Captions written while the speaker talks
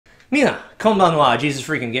Mina, konbanwa,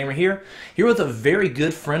 JesusFreakinGamer here with a very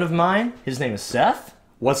good friend of mine. His name is Seth.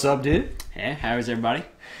 What's up, dude? Hey, how is everybody?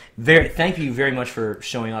 Thank you very much for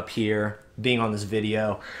showing up here, being on this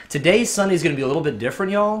video. Today's Sunday is going to be a little bit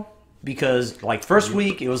different, y'all, because like first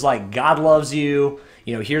week, it was like God loves you,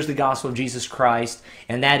 here's the gospel of Jesus Christ,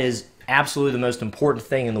 and that is absolutely the most important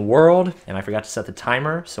thing in the world. And I forgot to set the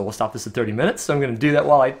timer, so we'll stop this at 30 minutes, so I'm going to do that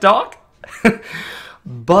while I talk.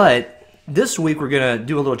 But this week, we're going to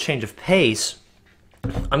do a little change of pace.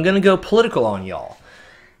 I'm going to go political on y'all.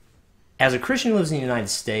 As a Christian who lives in the United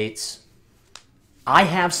States, I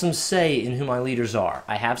have some say in who my leaders are.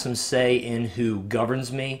 I have some say in who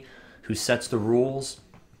governs me, who sets the rules.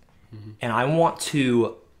 And I want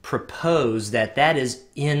to propose that that is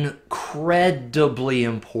incredibly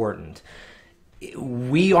important.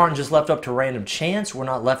 We aren't just left up to random chance. We're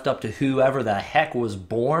not left up to whoever the heck was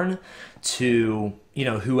born, to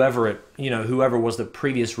whoever was the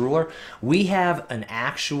previous ruler. We have an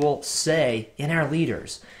actual say in our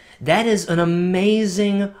leaders. That is an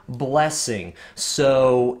amazing blessing.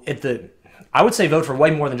 So I would say vote for way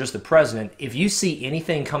more than just the president. If you see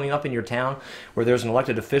anything coming up in your town where there's an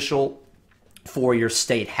elected official for your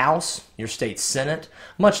state house, your state senate,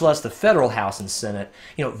 much less the federal house and senate,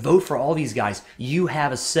 vote for all these guys. You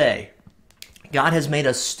have a say. God has made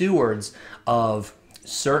us stewards of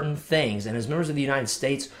certain things, and as members of the United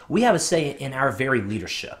States, we have a say in our very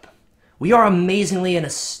leadership. We are amazingly and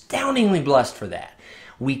astoundingly blessed for that.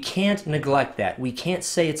 We can't neglect that. We can't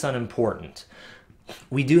say it's unimportant.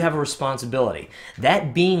 We do have a responsibility.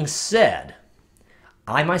 That being said,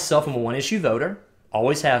 I myself am a one-issue voter,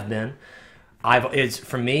 always have been.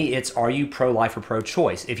 For me, it's are you pro-life or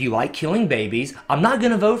pro-choice? If you like killing babies, I'm not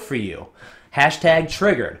going to vote for you. Hashtag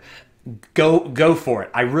triggered. Go for it.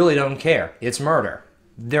 I really don't care. It's murder.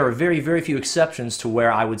 There are very, very few exceptions to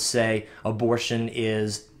where I would say abortion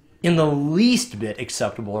is in the least bit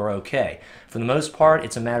acceptable or okay. For the most part,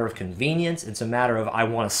 it's a matter of convenience. It's a matter of I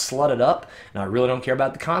want to slut it up, and I really don't care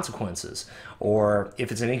about the consequences. Or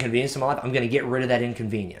if it's an inconvenience to my life, I'm going to get rid of that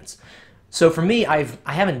inconvenience. So for me, I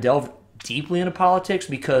haven't delved deeply into politics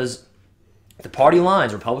because the party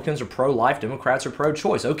lines, Republicans are pro-life, Democrats are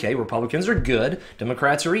pro-choice. Okay, Republicans are good,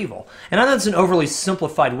 Democrats are evil. And I know that's an overly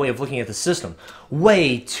simplified way of looking at the system.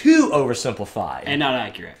 Way too oversimplified. And not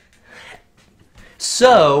accurate.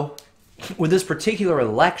 So, with this particular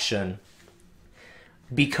election,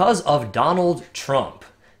 because of Donald Trump,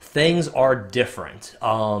 things are different.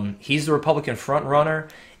 He's the Republican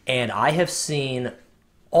frontrunner, and I have seen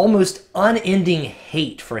almost unending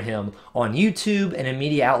hate for him on YouTube and in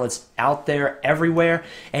media outlets out there everywhere,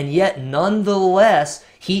 and yet nonetheless,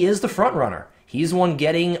 he is the frontrunner. He's the one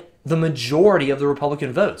getting the majority of the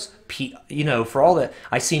Republican votes. For all that,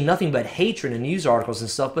 I see nothing but hatred in news articles and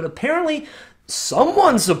stuff, but apparently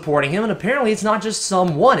someone's supporting him, and apparently it's not just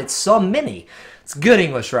someone, it's some many. It's good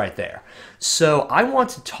English right there. So I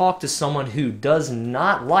want to talk to someone who does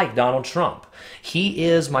not like Donald Trump. He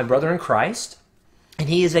is my brother in Christ, and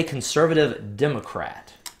he is a conservative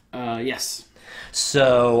Democrat. Yes.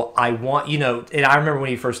 So I want, and I remember when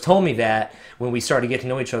he first told me that, when we started to get to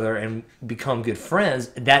know each other and become good friends,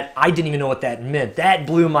 that I didn't even know what that meant. That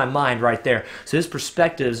blew my mind right there. So his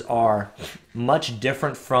perspectives are much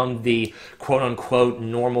different from the quote-unquote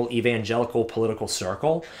normal evangelical political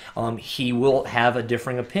circle. He will have a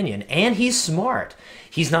differing opinion. And he's smart.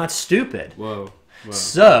 He's not stupid. Whoa.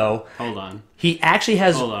 So, hold on. He actually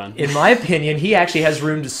has, hold on. In my opinion, he actually has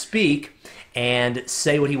room to speak and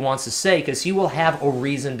say what he wants to say because he will have a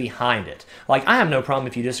reason behind it. Like, I have no problem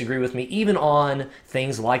if you disagree with me, even on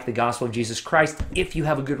things like the gospel of Jesus Christ, if you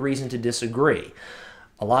have a good reason to disagree.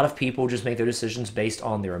 A lot of people just make their decisions based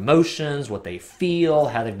on their emotions, what they feel,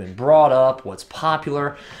 how they've been brought up, what's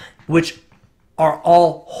popular, which are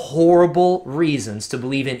all horrible reasons to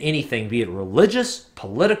believe in anything, be it religious,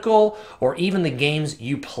 political, or even the games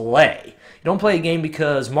you play. You don't play a game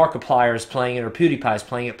because Markiplier is playing it or PewDiePie is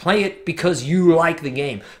playing it. Play it because you like the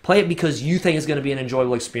game. Play it because you think it's going to be an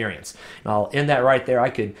enjoyable experience. And I'll end that right there. I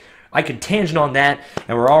could tangent on that,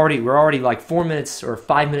 and we're already like 4 minutes or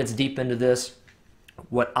 5 minutes deep into this.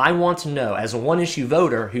 What I want to know, as a one-issue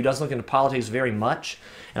voter who doesn't look into politics very much,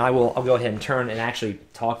 and I'll go ahead and turn and actually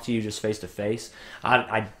talk to you just face-to-face.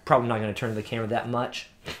 I'm probably not going to turn to the camera that much.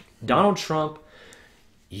 Donald Trump,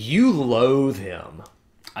 you loathe him.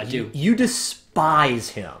 I do. You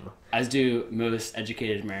despise him. As do most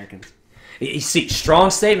educated Americans. You see, strong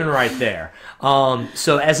statement right there.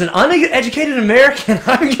 So as an uneducated American,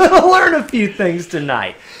 I'm going to learn a few things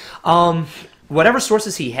tonight. Whatever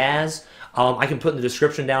sources he has, I can put in the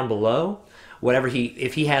description down below.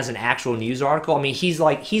 If he has an actual news article. I mean, he's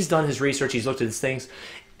done his research, he's looked at his things,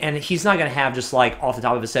 And he's not going to have just like off the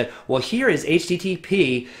top of his head, well, here is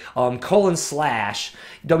HTTP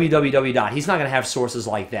 :/www dot. He's not going to have sources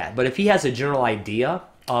like that. But if he has a general idea,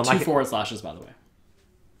 Two forward slashes, by the way.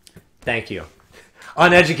 Thank you.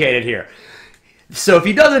 Uneducated here. So if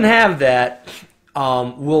he doesn't have that,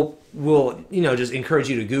 we'll just encourage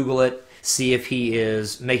you to Google it, see if he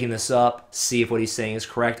is making this up, see if what he's saying is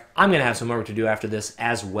correct. I'm going to have some work to do after this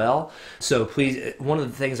as well. So please, one of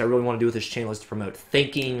the things I really want to do with this channel is to promote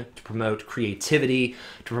thinking, to promote creativity,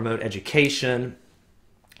 to promote education.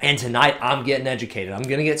 And tonight, I'm getting educated. I'm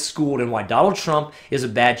going to get schooled in why Donald Trump is a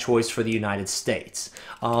bad choice for the United States.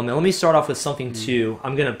 And let me start off with something, too.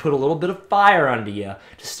 I'm going to put a little bit of fire under you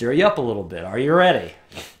to stir you up a little bit. Are you ready?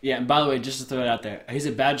 Yeah, and by the way, just to throw it out there, he's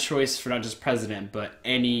a bad choice for not just president, but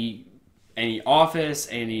any office,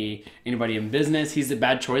 anybody in business. He's a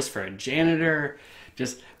bad choice for a janitor.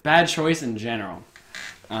 Just bad choice in general.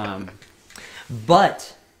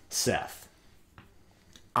 But, Seth,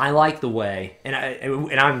 I like the way, and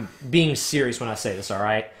I'm being serious when I say this, all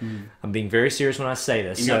right? I'm being very serious when I say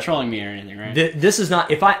this. You're not trolling me or anything, right? This is not,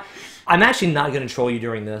 I'm actually not going to troll you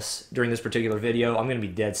during this particular video. I'm going to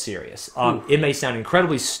be dead serious. It may sound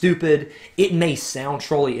incredibly stupid. It may sound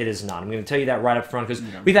trolly. It is not. I'm going to tell you that right up front because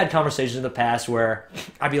we've had conversations in the past where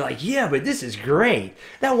I'd be like, yeah, but this is great.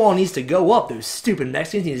 That wall needs to go up. Those stupid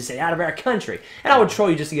Mexicans need to stay out of our country. And I would troll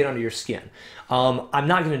you just to get under your skin. I'm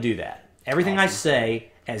not going to do that. Everything I say,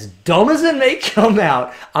 as dumb as it may come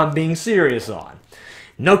out, I'm being serious on.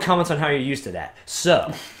 No comments on how you're used to that.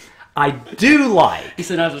 So, I do like... He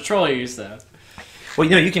said not to troll you, so... Well,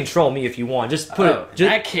 you can troll me if you want. Just put in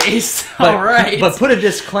that case, all right. But put a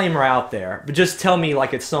disclaimer out there. But just tell me,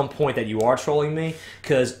 like, at some point that you are trolling me,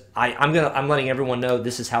 because I'm letting everyone know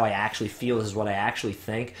this is how I actually feel. This is what I actually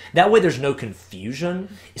think. That way, there's no confusion.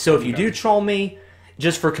 So if you do troll me,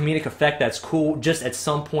 just for comedic effect, that's cool. Just at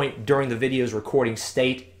some point during the video's recording,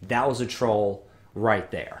 state that was a troll right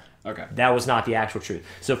there. Okay. That was not the actual truth.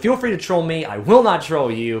 So feel free to troll me. I will not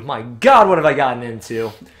troll you. My God, what have I gotten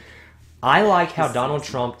into? I like how Donald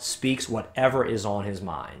Trump speaks whatever is on his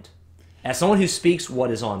mind. As someone who speaks what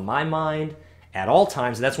is on my mind at all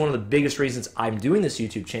times, that's one of the biggest reasons I'm doing this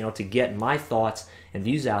YouTube channel, to get my thoughts and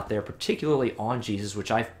views out there, particularly on Jesus,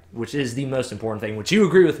 which is the most important thing, which you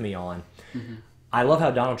agree with me on. I love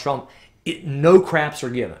how Donald Trump, no craps are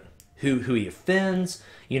given. Who he offends,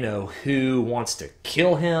 who wants to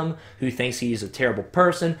kill him, who thinks he's a terrible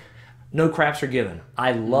person. No craps are given.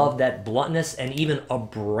 I love that bluntness and even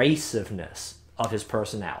abrasiveness of his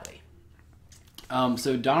personality.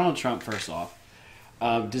 So Donald Trump, first off,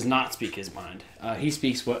 does not speak his mind. He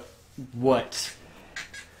speaks whatever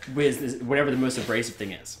the most abrasive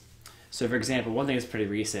thing is. So, for example, one thing that's pretty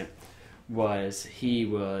recent was he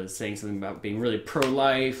was saying something about being really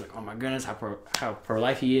pro-life, like, oh my goodness, how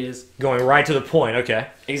pro-life he is. Going right to the point, okay.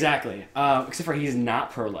 Exactly. Except for he's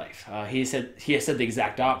not pro-life. He has said the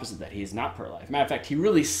exact opposite, that he is not pro-life. Matter of fact, he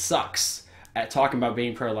really sucks at talking about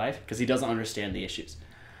being pro-life because he doesn't understand the issues.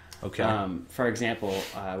 Okay. For example,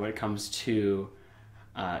 when it comes to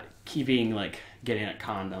getting at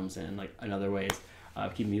condoms and in other ways,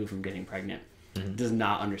 keeping people from getting pregnant, does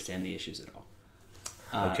not understand the issues at all.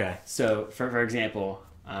 Okay. So, for example,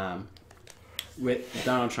 with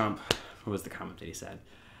Donald Trump, what was the comment that he said?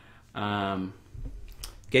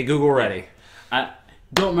 Get Google ready. I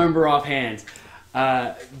don't remember offhand,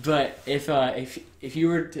 but if you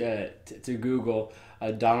were to Google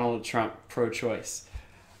Donald Trump pro-choice,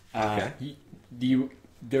 there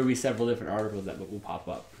will be several different articles that will pop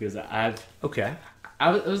up because that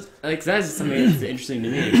is something that's interesting to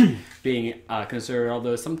me, being conservative,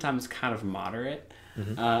 although sometimes kind of moderate.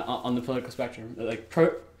 On the political spectrum,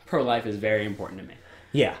 pro-life is very important to me.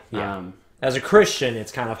 Yeah. As a Christian,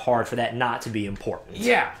 it's kind of hard for that not to be important.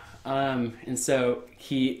 Yeah. And so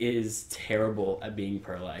he is terrible at being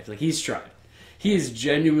pro-life. He's tried. He has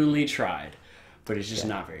genuinely tried, but he's just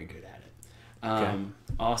not very good at it.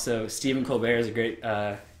 Also, Stephen Colbert is a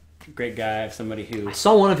great guy. Somebody who I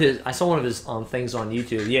saw one of his things on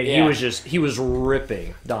YouTube. Yeah, he was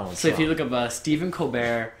ripping Donald Trump. So if you look up Stephen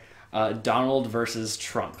Colbert. Donald versus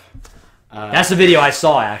Trump. That's the video I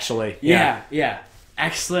saw, actually. Yeah.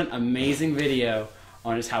 Excellent, amazing video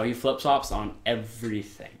on just how he flip-flops on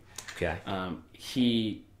everything. Okay.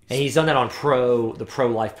 He's done that on the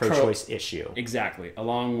pro-life, pro-choice issue. Exactly.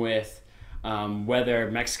 Along with whether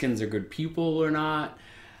Mexicans are good people or not.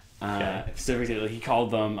 Specifically, he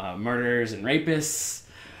called them murderers and rapists.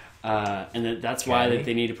 And that's why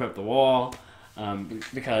they need to put up the wall.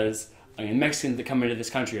 Because... Mexicans that come into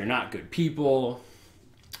this country are not good people.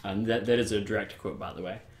 That is a direct quote, by the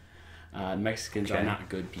way. Mexicans are not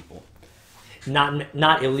good people.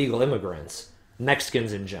 not illegal immigrants,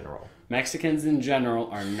 Mexicans in general. Mexicans in general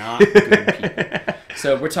are not good people.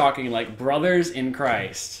 So we're talking like brothers in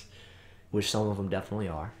Christ. Which some of them definitely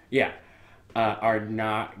are. Yeah. Are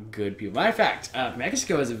not good people. Matter of fact,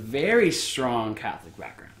 Mexico has a very strong Catholic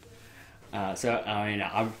background. So, I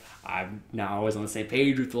mean, I'm not always on the same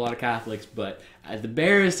page with a lot of Catholics, but at the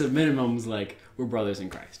barest of minimums, like, we're brothers in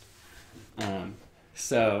Christ.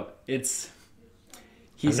 So, it's...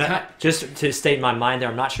 Just to state my mind there,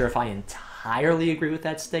 I'm not sure if I entirely agree with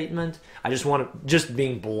that statement. I just want to... Just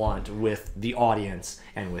being blunt with the audience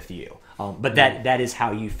and with you. But that is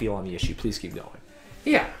how you feel on the issue. Please keep going.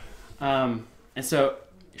 Yeah. And so,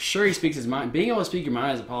 sure, he speaks his mind. Being able to speak your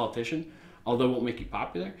mind as a politician, although it won't make you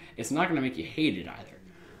popular, it's not going to make you hated either.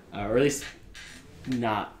 Or at least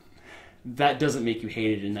not. That doesn't make you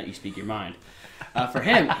hated in that you speak your mind. For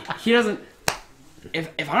him, he doesn't...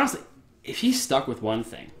 If honestly, if he stuck with one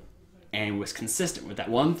thing and was consistent with that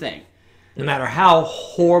one thing... No matter how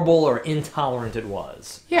horrible or intolerant it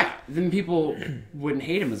was. Yeah, then people wouldn't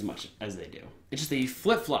hate him as much as they do. It's just that he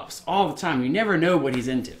flip-flops all the time. You never know what he's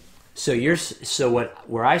into. So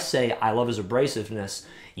where I say I love his abrasiveness,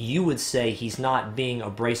 you would say he's not being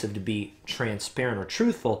abrasive to be transparent or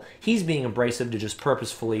truthful. He's being abrasive to just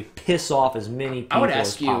purposefully piss off as many people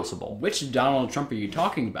as possible. Which Donald Trump are you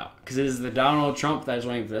talking about? Because is it the Donald Trump that is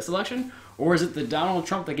running for this election, or is it the Donald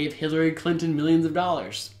Trump that gave Hillary Clinton millions of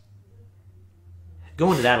dollars?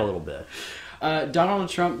 Go into that a little bit. Donald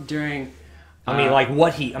Trump during...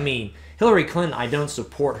 Hillary Clinton, I don't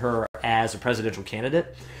support her as a presidential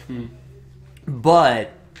candidate,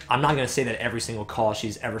 but I'm not going to say that every single cause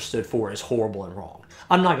she's ever stood for is horrible and wrong.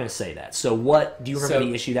 I'm not going to say that. So do you remember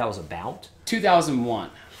the issue that was about? 2001.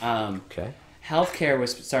 Okay. Healthcare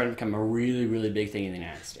was starting to become a really, really big thing in the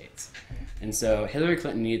United States. And so Hillary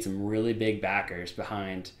Clinton needed some really big backers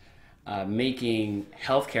behind making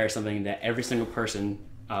healthcare something that every single person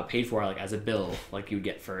paid for, like as a bill, like you would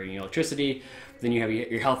get for electricity. Then you have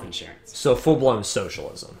your health insurance. So full-blown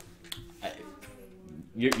socialism.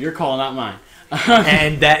 You're calling out mine.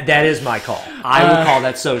 And that is my call. I would call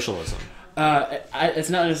that socialism. It's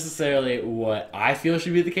not necessarily what I feel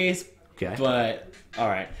should be the case. Okay. But, all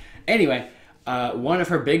right. Anyway, one of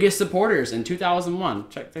her biggest supporters in 2001,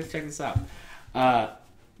 check this out,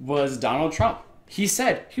 was Donald Trump. He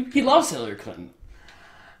said he loves Hillary Clinton.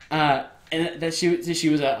 And that she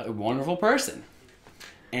was a wonderful person.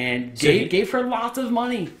 And gave her lots of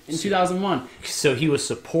money in 2001. So he was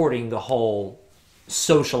supporting the whole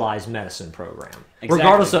socialized medicine program.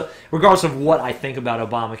 Exactly. Regardless of what I think about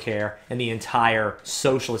Obamacare and the entire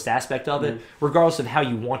socialist aspect of it, regardless of how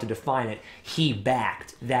you want to define it, he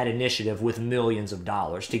backed that initiative with millions of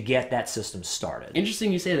dollars to get that system started.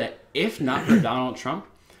 Interesting you say that. If not for Donald Trump,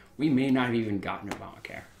 we may not have even gotten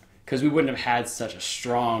Obamacare. Because we wouldn't have had such a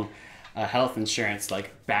strong... health insurance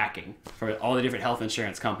backing for all the different health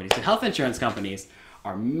insurance companies. The health insurance companies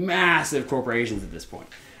are massive corporations at this point.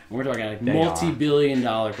 And we're talking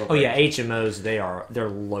multi-billion-dollar corporations. Oh yeah, HMOs, they're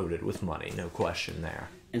loaded with money, no question there.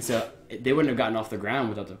 And so they wouldn't have gotten off the ground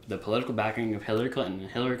without the political backing of Hillary Clinton.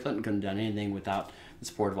 And Hillary Clinton couldn't have done anything without the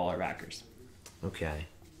support of all her backers. Okay.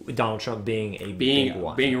 Donald Trump being a big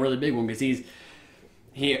one. Being a really big one, because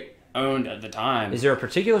he owned at the time. Is there a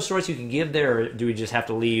particular source you can give there, or do we just have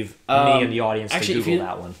to leave me and the audience to Google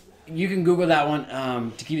that one? You can Google that one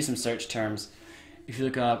to give you some search terms. If you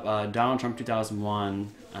look up Donald Trump 2001,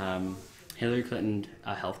 Hillary Clinton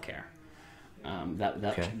healthcare,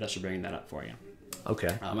 that should bring that up for you.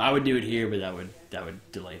 Okay. I would do it here, but that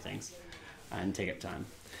would delay things and take up time.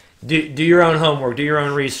 Do your own homework. Do your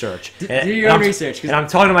own research. Do your own research. And I'm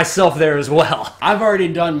talking to myself there as well. I've already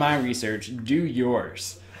done my research. Do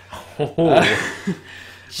yours.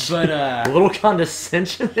 But a little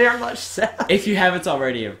condescension there, much Seth. If you haven't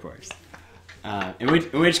already, of course. In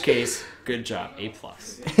which case, good job, A+.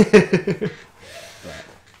 But,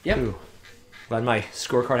 yep. Ooh. Glad my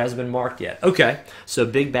scorecard hasn't been marked yet. Okay, so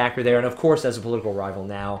big backer there, and of course, as a political rival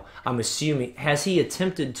now, I'm assuming, has he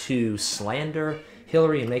attempted to slander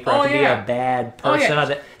Hillary and make her out to be a bad person? Oh,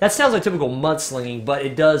 yeah. That sounds like typical mudslinging, but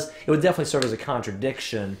it would definitely serve as a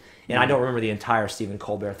contradiction. And I don't remember the entire Stephen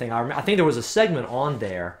Colbert thing. I think there was a segment on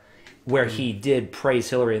there where he did praise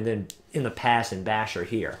Hillary and then in the past and bash her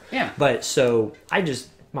here. Yeah. But so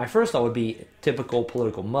my first thought would be typical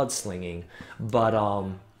political mudslinging. But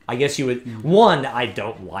I guess you would, one, I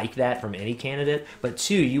don't like that from any candidate. But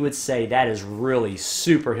two, you would say that is really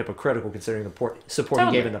super hypocritical considering the support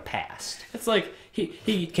he gave in the past. It's like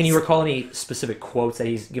he Can you recall any specific quotes that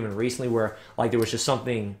he's given recently where like there was just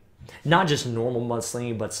something... not just normal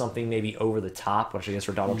mudslinging, but something maybe over the top, which I guess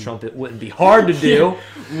for Donald Trump it wouldn't be hard to do.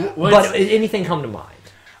 But anything come to mind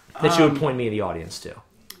that you would point me in the audience to?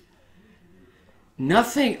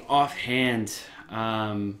 Nothing offhand.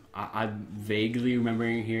 I vaguely remember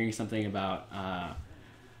hearing something about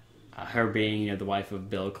her being the wife of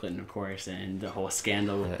Bill Clinton, of course, and the whole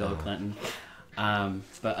scandal with Bill Clinton.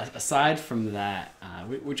 But aside from that,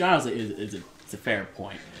 which honestly is a fair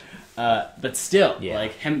point. But still,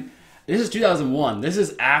 like him, this is 2001. This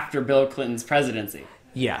is after Bill Clinton's presidency.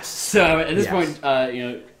 Yes. So at this point,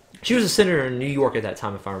 she was a senator in New York at that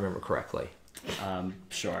time, if I remember correctly.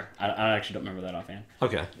 Sure. I actually don't remember that offhand.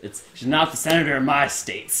 Okay. She's not the senator in my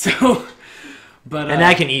state, so. But and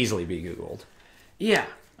that can easily be Googled. Yeah.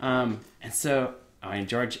 And so I mean,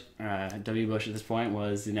 George W. Bush at this point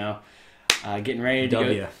was getting ready to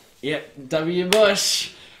go. Yep, W.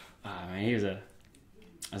 Bush. I mean, he was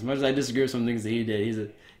as much as I disagree with some things that he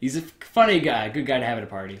did, he's a funny guy, good guy to have at a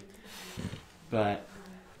party. But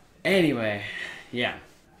anyway, yeah.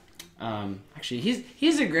 Actually,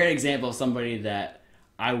 he's a great example of somebody that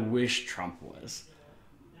I wish Trump was.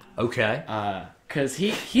 Okay. Because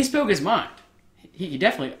he spoke his mind. He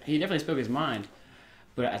definitely spoke his mind,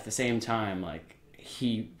 but at the same time, like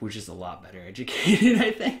he was just a lot better educated,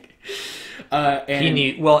 I think.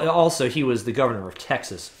 And also he was the governor of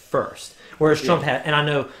Texas first. Whereas Trump had, and I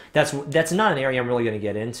know that's not an area I'm really going to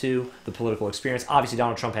get into, the political experience. Obviously,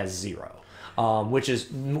 Donald Trump has zero, which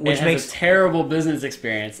makes a terrible business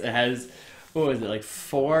experience. It has, what was it, like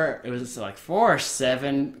four? It was like 4 or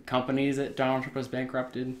 7 companies that Donald Trump was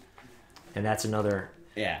bankrupted. And that's another.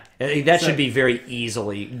 Yeah, that should be very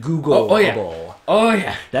easily Googleable. Oh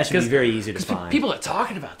yeah, that should be very easy to find. People are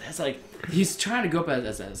talking about this. Like he's trying to go up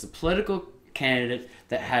as a political candidate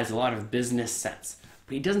that has a lot of business sense.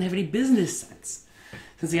 But he doesn't have any business sense,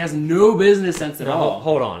 since he has no business sense at all.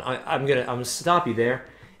 Hold on, I'm gonna stop you there.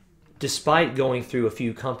 Despite going through a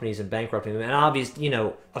few companies and bankrupting them, and obviously,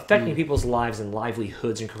 affecting people's lives and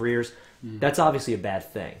livelihoods and careers, that's obviously a bad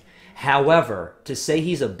thing. However, to say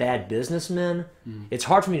he's a bad businessman, it's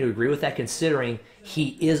hard for me to agree with that, considering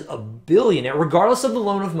he is a billionaire, regardless of the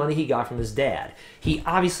loan of money he got from his dad. He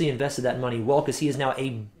obviously invested that money well, because he is now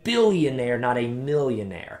a billionaire, not a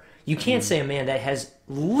millionaire. You can't say a man that has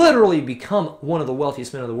literally become one of the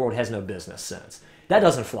wealthiest men in the world has no business sense. That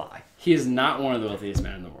doesn't fly. He is not one of the wealthiest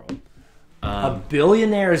men in the world. A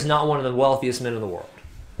billionaire is not one of the wealthiest men in the world.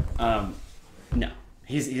 No,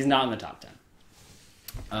 he's not in the top 10.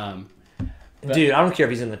 Dude, I don't care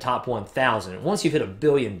if he's in the top 1,000. Once you've hit $1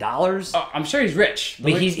 billion, I'm sure he's rich.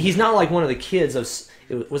 But he's not like one of the kids of.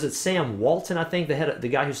 Was it Sam Walton? I think the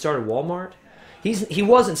guy who started Walmart. He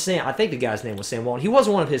wasn't Sam. I think the guy's name was Sam Walton. He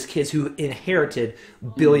wasn't one of his kids who inherited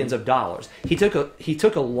billions of dollars. He took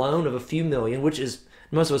a loan of a few million, which is,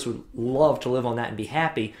 most of us would love to live on that and be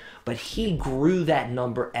happy. But he grew that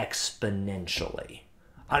number exponentially.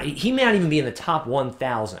 He may not even be in the top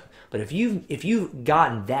 1,000. But if you've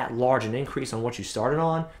gotten that large an increase on what you started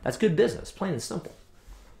on, that's good business, plain and simple.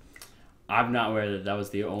 I'm not aware that was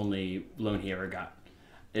the only loan he ever got.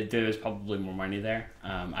 There was probably more money there.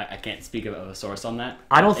 I can't speak of a source on that.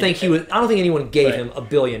 I don't think anyone gave him $1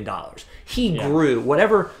 billion. He grew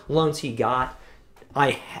whatever loans he got.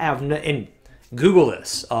 I have no, and Google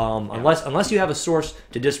this. Unless you have a source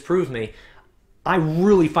to disprove me, I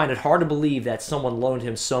really find it hard to believe that someone loaned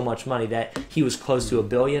him so much money that he was close to $1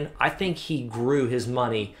 billion. I think he grew his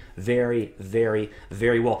money very, very,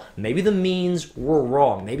 very well. Maybe the means were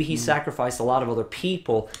wrong. Maybe he sacrificed a lot of other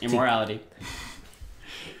people. Immorality.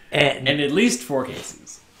 And at least 4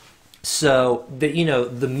 cases. So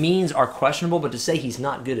the means are questionable, but to say he's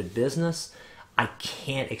not good at business, I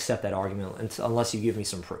can't accept that argument unless you give me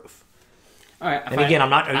some proof. All right. I'm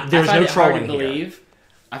not. There's no trolling here.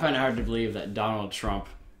 I find it hard to believe that Donald Trump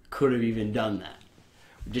could have even done that.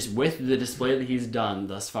 Just with the display that he's done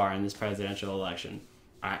thus far in this presidential election,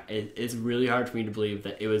 it's really hard for me to believe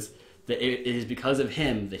that it is because of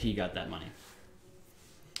him that he got that money.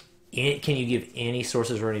 Can you give any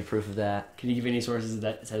sources or any proof of that? Can you give any sources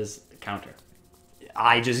that says counter?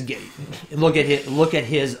 I just look at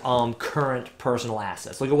his current personal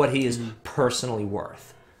assets. Look at what he is personally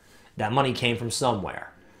worth. That money came from somewhere.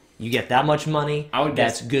 You get that much money,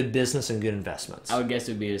 that's good business and good investments. I would guess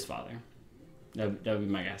it would be his father. That would be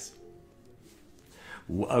my guess.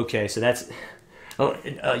 Okay, so that's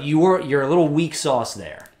you're a little weak sauce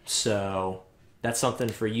there. So that's something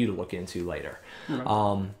for you to look into later.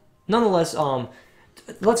 Okay. Nonetheless,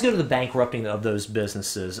 let's go to the bankrupting of those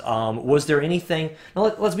businesses. Was there anything?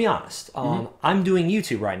 Now, let's be honest. I'm doing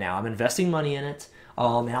YouTube right now. I'm investing money in it.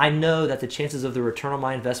 And I know that the chances of the return on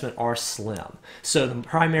my investment are slim. So the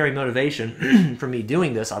primary motivation for me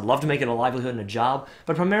doing this, I'd love to make it a livelihood and a job,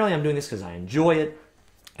 but primarily I'm doing this because I enjoy it.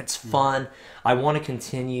 It's fun. I want to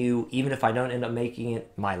continue, even if I don't end up making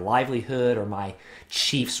it my livelihood or my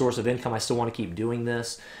chief source of income, I still want to keep doing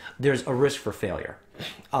this. There's a risk for failure.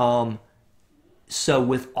 So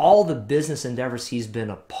with all the business endeavors he's been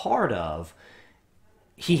a part of,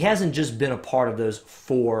 he hasn't just been a part of those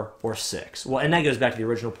 4 or 6. Well, and that goes back to the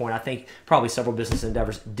original point. I think probably several business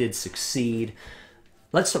endeavors did succeed.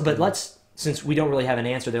 Since we don't really have an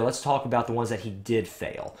answer there, let's talk about the ones that he did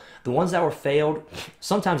fail. The ones that were failed,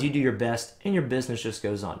 sometimes you do your best and your business just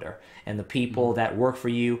goes under. And the people that work for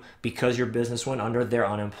you, because your business went under, they're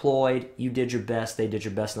unemployed. You did your best, they did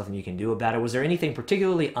your best, nothing you can do about it. Was there anything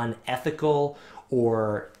particularly unethical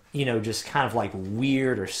or, just kind of like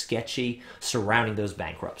weird or sketchy surrounding those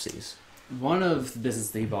bankruptcies? One of the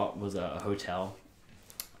businesses he bought was a hotel.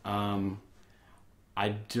 I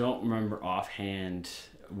don't remember offhand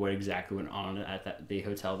what exactly went on at the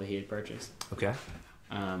hotel that he had purchased. Okay.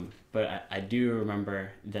 But I do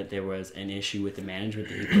remember that there was an issue with the management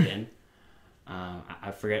that he put in.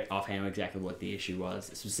 I forget offhand exactly what the issue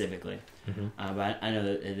was specifically. But I know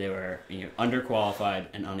that they were underqualified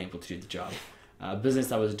and unable to do the job. A business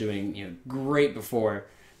that was doing great before,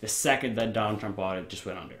 the second that Donald Trump bought it, just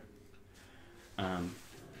went under. And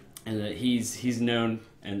that he's known,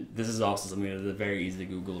 and this is also something that is very easily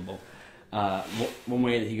Googleable. One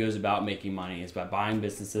way that he goes about making money is by buying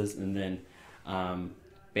businesses and then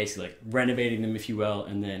basically like renovating them, if you will,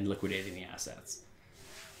 and then liquidating the assets.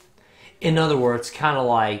 In other words, kind of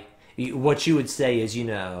like what you would say is,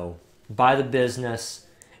 buy the business,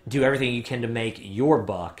 do everything you can to make your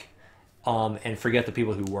buck, and forget the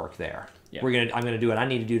people who work there. Yeah. I'm gonna do what I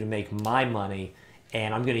need to do to make my money,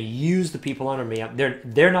 and I'm gonna use the people under me.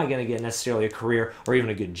 They're not gonna get necessarily a career or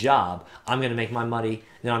even a good job. I'm gonna make my money,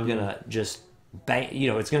 then I'm gonna just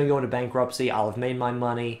it's gonna go into bankruptcy. I'll have made my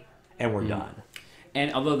money, and we're done.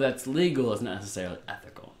 And although that's legal, it's not necessarily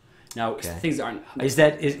ethical. Now, things aren't.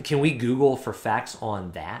 Can we Google for facts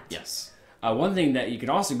on that? Yes. One thing that you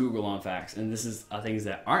can also Google on facts, and this is things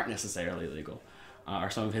that aren't necessarily legal, are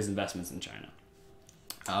some of his investments in China.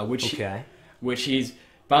 Which he's,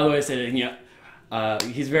 by the way, said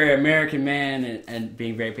he's a very American man and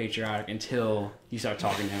being very patriotic until you start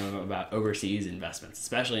talking to him about overseas investments,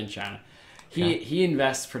 especially in China. He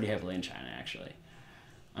invests pretty heavily in China, actually.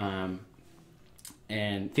 And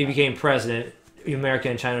if he became president, America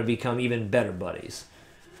and China would become even better buddies.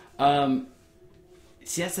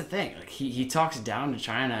 See, that's the thing. Like he talks down to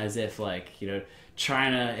China as if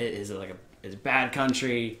China is a bad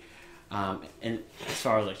country, and as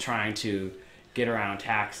far as trying to get around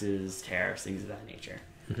taxes, tariffs, things of that nature.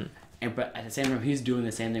 But at the same time, he's doing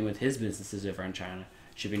the same thing with his businesses over in China,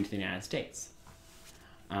 shipping to the United States.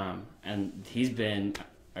 And he's been,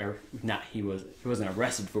 or not, he wasn't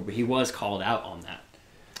arrested for, but he was called out on that.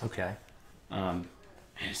 Okay. And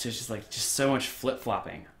so it's just so much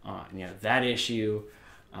flip-flopping on that issue.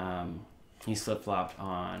 He's flip-flopped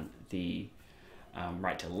on the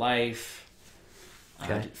right to life.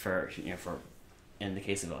 For in the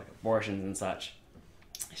case of abortions and such.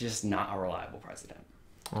 He's just not a reliable president.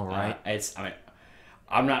 All right.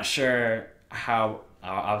 I'm not sure how.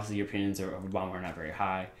 Obviously, your opinions of Obama are not very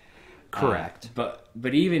high. Correct. But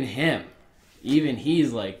even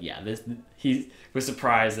he's he was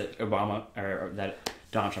surprised that Obama or that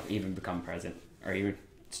Donald Trump even become president or even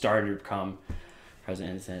started to become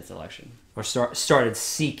president in this election or started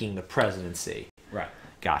seeking the presidency. Right.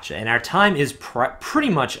 Gotcha. And our time is pretty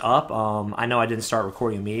much up. I know I didn't start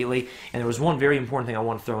recording immediately, and there was one very important thing I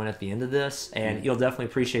want to throw in at the end of this, and you'll definitely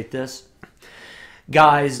appreciate this.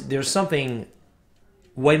 Guys, there's something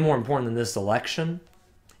way more important than this election,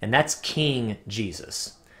 and that's King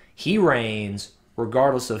Jesus. He reigns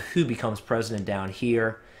regardless of who becomes president down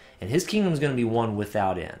here, and his kingdom is going to be one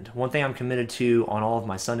without end. One thing I'm committed to on all of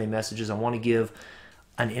my Sunday messages, I want to give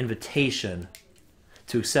an invitation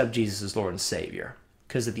to accept Jesus as Lord and Savior.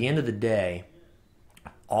 Because at the end of the day,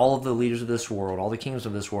 all of the leaders of this world, all the kingdoms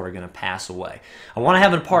of this world are going to pass away. I want to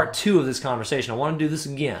have a part 2 of this conversation. I want to do this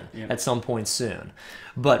again at some point soon.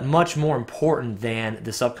 But much more important than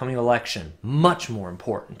this upcoming election, much more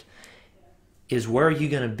important, is where are you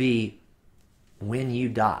going to be when you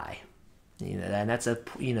die? And that's a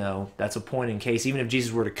point in case, even if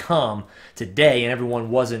Jesus were to come today and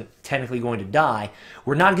everyone wasn't technically going to die,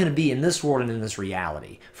 we're not going to be in this world and in this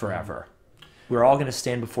reality forever. We're all going to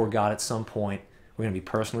stand before God at some point. We're going to be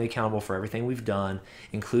personally accountable for everything we've done,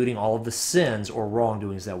 including all of the sins or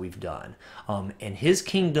wrongdoings that we've done. And his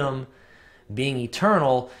kingdom being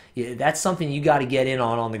eternal, that's something you got to get in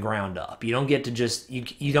on the ground up. You don't get to just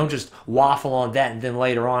you don't just waffle on that and then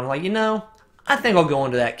later on like, I think I'll go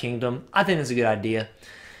into that kingdom. I think it's a good idea.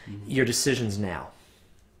 Your decision's now.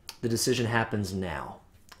 The decision happens now.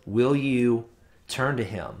 Will you turn to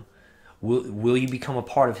him? Will you become a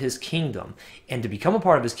part of his kingdom? And to become a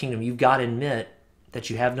part of his kingdom, you've got to admit that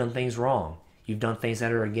you have done things wrong. You've done things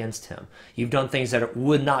that are against him. You've done things that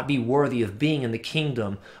would not be worthy of being in the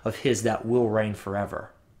kingdom of his that will reign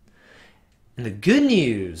forever. And the good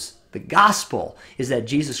news, the gospel, is that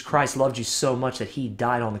Jesus Christ loved you so much that he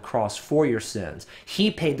died on the cross for your sins.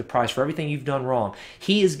 He paid the price for everything you've done wrong.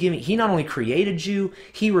 He not only created you,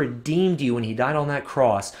 he redeemed you when he died on that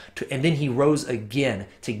cross, and then he rose again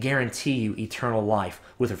to guarantee you eternal life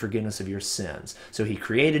with the forgiveness of your sins. So he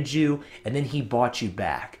created you, and then he bought you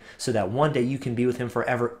back so that one day you can be with him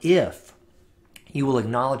forever if you will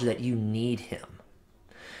acknowledge that you need him.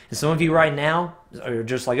 And some of you right now are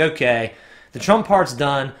just like, okay, the Trump part's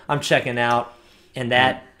done, I'm checking out, and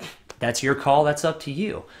that's your call, that's up to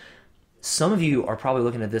you. Some of you are probably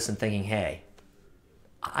looking at this and thinking, hey,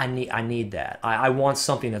 I need that. I want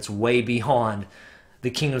something that's way beyond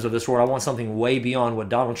the kingdoms of this world. I want something way beyond what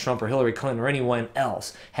Donald Trump or Hillary Clinton or anyone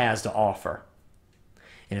else has to offer.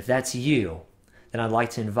 And if that's you, then I'd like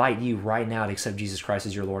to invite you right now to accept Jesus Christ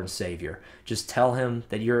as your Lord and Savior. Just tell him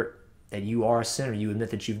that you are a sinner, you admit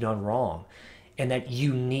that you've done wrong, and that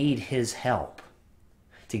you need his help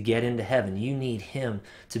to get into heaven. You need him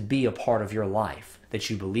to be a part of your life, that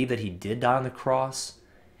you believe that he did die on the cross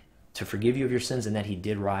to forgive you of your sins and that he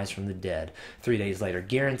did rise from the dead 3 days later,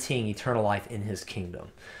 guaranteeing eternal life in his kingdom.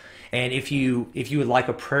 And if you would like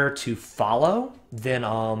a prayer to follow, then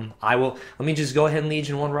let me just go ahead and lead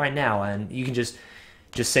you in one right now, and you can just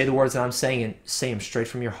say the words that I'm saying and say them straight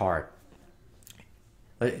from your heart.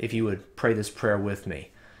 If you would pray this prayer with me.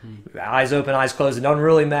 Eyes open, eyes closed, it doesn't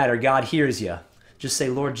really matter. God hears you. Just say,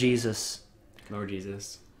 Lord Jesus. Lord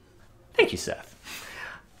Jesus. Thank you, Seth.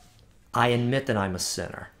 I admit that I'm a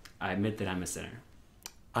sinner. I admit that I'm a sinner.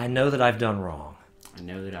 I know that I've done wrong. I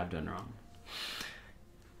know that I've done wrong.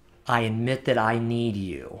 I admit that I need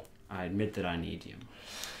you. I admit that I need you.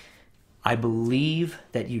 I believe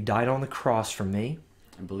that you died on the cross for me.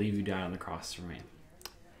 I believe you died on the cross for me.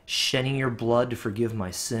 Shedding your blood to forgive my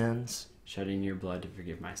sins. Shedding your blood to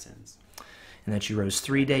forgive my sins. And that you rose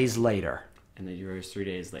 3 days later. And that you rose 3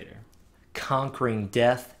 days later. Conquering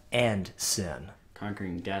death and sin.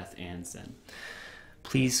 Conquering death and sin.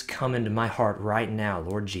 Please come into my heart right now,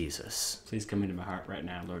 Lord Jesus. Please come into my heart right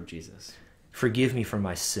now, Lord Jesus. Forgive me for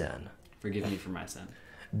my sin. Forgive me for my sin.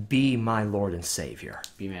 Be my Lord and Savior.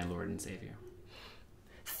 Be my Lord and Savior.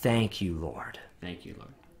 Thank you, Lord. Thank you,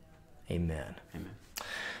 Lord. Amen. Amen.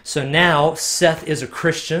 So now Seth is a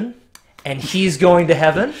Christian, and he's going to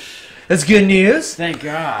heaven. That's good news. Thank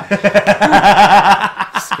God.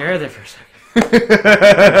 Scared there for a second.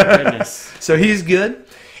 Oh, goodness. So he's good.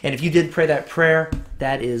 And if you did pray that prayer,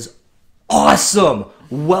 that is awesome.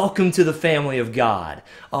 Welcome to the family of God.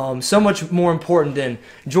 So much more important than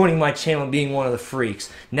joining my channel and being one of the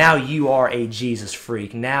freaks. Now you are a Jesus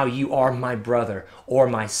freak. Now you are my brother or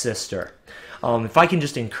my sister. If I can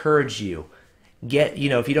just encourage you,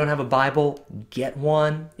 if you don't have a Bible, get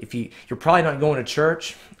one. If you're probably not going to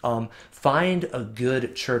church, find a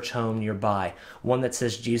good church home nearby. One that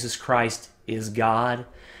says Jesus Christ is God.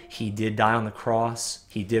 He did die on the cross.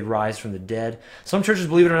 He did rise from the dead. Some churches,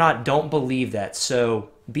 believe it or not, don't believe that. So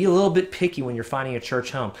be a little bit picky when you're finding a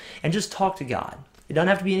church home. And just talk to God. It doesn't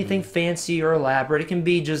have to be anything fancy or elaborate. It can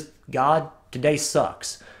be just, God, today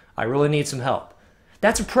sucks. I really need some help.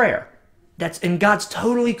 That's a prayer. And God's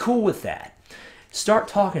totally cool with that. Start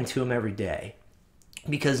talking to him every day,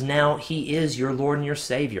 because now he is your Lord and your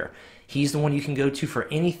Savior. He's the one you can go to for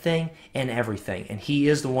anything and everything, and he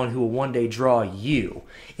is the one who will one day draw you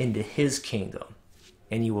into his kingdom,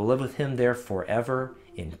 and you will live with him there forever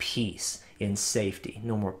in peace, in safety.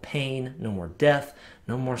 No more pain, no more death,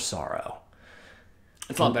 no more sorrow.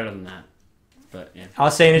 It's a lot better than that. But yeah. I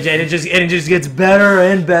was saying it just gets better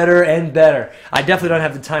and better and better. I definitely don't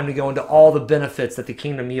have the time to go into all the benefits that the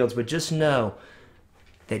kingdom yields, but just know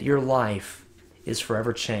that your life is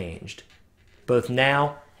forever changed, both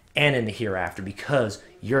now and in the hereafter, because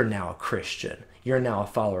you're now a Christian. You're now a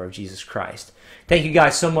follower of Jesus Christ. Thank you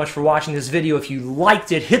guys so much for watching this video. If you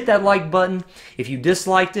liked it, hit that like button. If you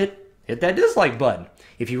disliked it, hit that dislike button.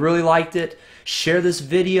 If you really liked it, share this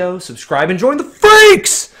video, subscribe, and join the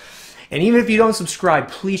freaks! And even if you don't subscribe,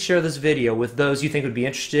 please share this video with those you think would be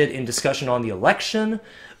interested in discussion on the election,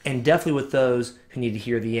 and definitely with those who need to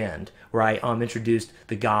hear the end, where I introduced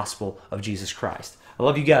the gospel of Jesus Christ. I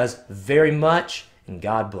love you guys very much, and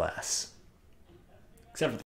God bless. except for